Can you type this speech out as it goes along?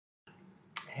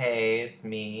Hey, it's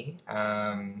me,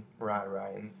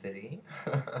 ryryinthecity.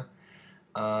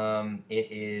 It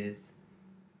is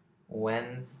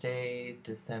Wednesday,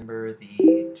 December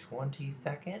the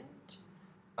 22nd.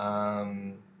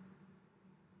 Um,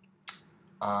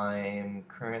 I'm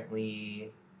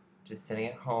currently just sitting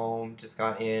at home, just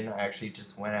got in. I actually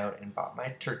just went out and bought my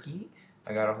turkey.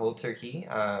 I got a whole turkey.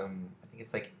 I think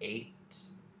it's like 8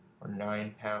 or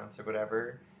 9 pounds or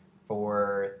whatever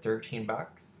for $13.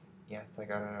 Yes, I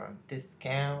got it on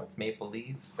discount. It's maple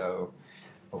leaf, so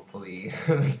hopefully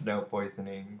there's no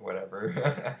poisoning,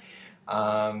 whatever.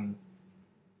 um,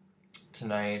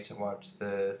 Tonight, I watched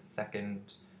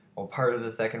part of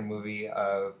the second movie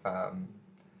of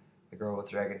The Girl with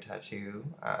Dragon Tattoo.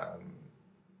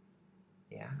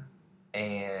 Yeah.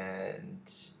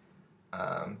 And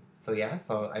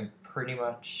so I'm pretty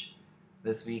much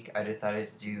this week I decided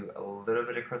to do a little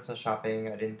bit of Christmas shopping.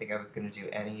 I didn't think I was going to do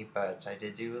any, but I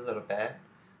did do a little bit,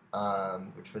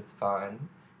 which was fun.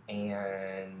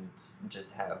 And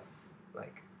just have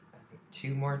like I think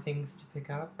two more things to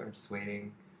pick up. I'm just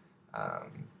waiting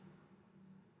on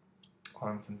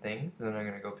some things, and then I'm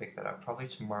gonna go pick that up probably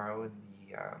tomorrow in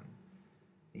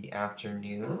the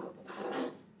afternoon.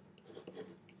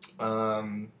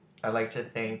 I like to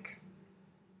thank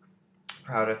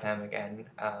Proud of Him again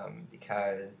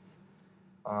because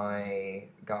I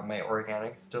got my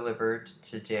organics delivered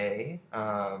today,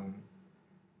 and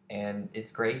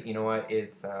it's great. You know what?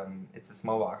 It's a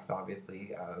small box,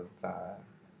 obviously, of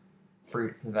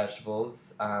fruits and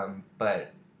vegetables,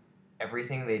 but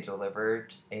everything they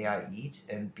delivered, A, I eat,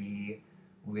 and B,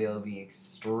 will be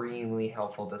extremely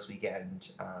helpful this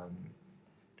weekend.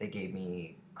 They gave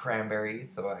me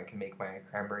cranberries so I can make my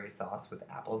cranberry sauce with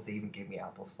apples. They even gave me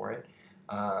apples for it.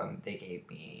 They gave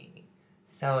me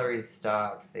celery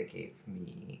stalks. They gave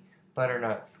me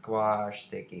butternut squash.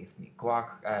 They gave me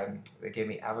they gave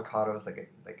me avocados,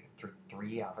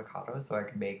 three avocados, so I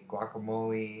can make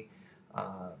guacamole.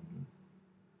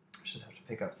 Just have to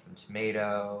pick up some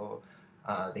tomato.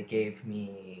 They gave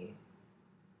me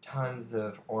tons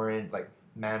of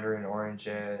mandarin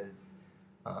oranges.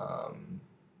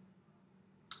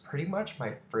 Pretty much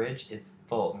my fridge is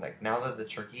full. Like now that the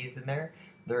turkey is in there,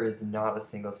 there is not a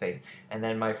single space. And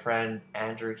then my friend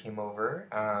Andrew came over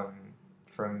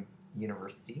from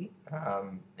university,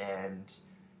 and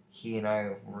he and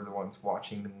I were the ones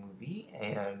watching the movie,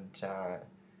 and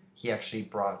he actually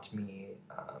brought me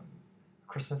a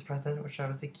Christmas present, which I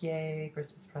was like, yay,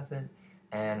 Christmas present.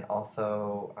 And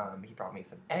also, he brought me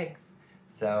some eggs.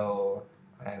 So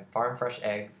I have farm fresh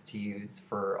eggs to use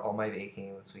for all my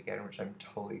baking this weekend, which I'm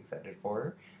totally excited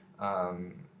for.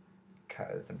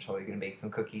 Because I'm totally going to make some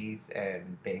cookies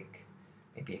and bake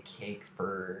maybe a cake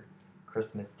for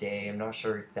Christmas Day. I'm not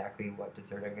sure exactly what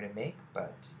dessert I'm going to make,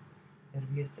 but it'll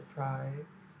be a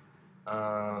surprise.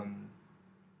 Other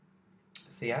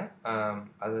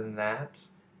than that,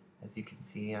 as you can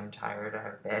see, I'm tired. I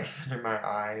have bags under my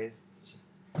eyes. It's just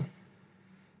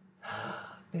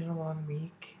been a long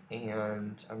week,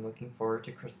 and I'm looking forward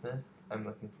to Christmas. I'm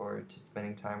looking forward to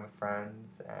spending time with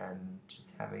friends and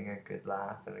just having a good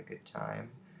laugh and a good time.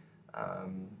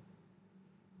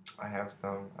 I have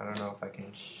I don't know if I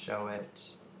can show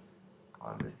it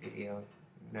on the video.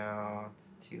 No, it's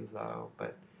too low,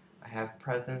 but I have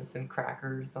presents and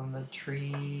crackers on the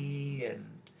tree, and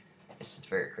it's just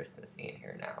very Christmassy in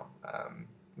here now,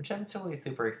 which I'm totally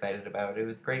super excited about. It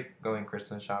was great going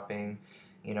Christmas shopping.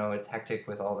 You know, it's hectic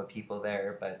with all the people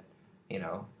there, but, you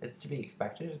know, it's to be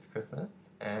expected. It's Christmas,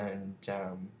 and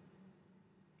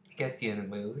it gets you in the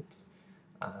mood.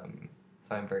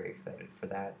 So I'm very excited for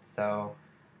that. So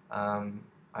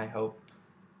I hope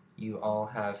you all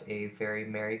have a very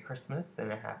Merry Christmas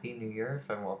and a Happy New Year.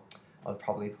 I'll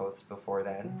probably post before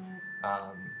then.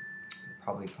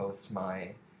 Probably post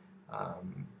my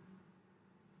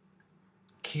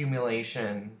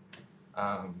accumulation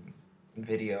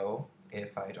video.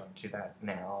 If I don't do that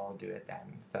now, I'll do it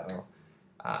then. So,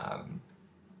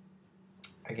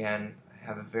 again,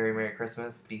 have a very Merry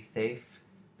Christmas. Be safe,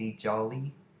 be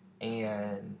jolly,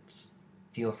 and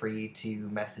feel free to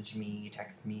message me,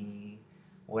 text me,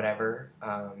 whatever.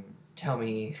 Tell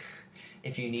me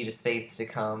if you need a space to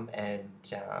come, and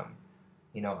I'm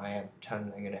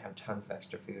gonna have tons of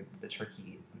extra food. The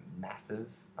turkey is massive.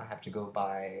 I have to go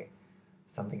buy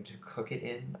something to cook it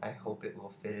in. I hope it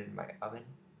will fit in my oven.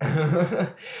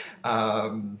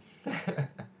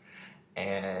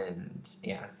 And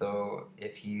yeah, so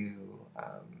if you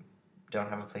don't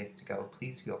have a place to go,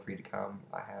 please feel free to come.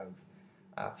 I have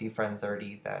a few friends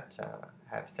already that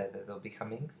have said that they'll be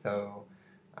coming, so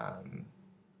I'm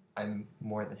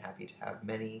more than happy to have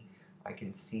many. I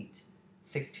can seat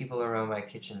 6 people around my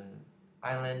kitchen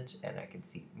island, and I can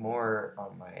seat more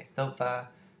on my sofa.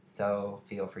 So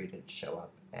feel free to show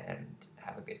up and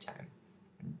have a good time.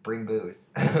 Bring booze.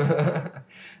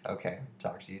 Okay,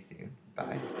 talk to you soon.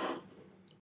 Bye.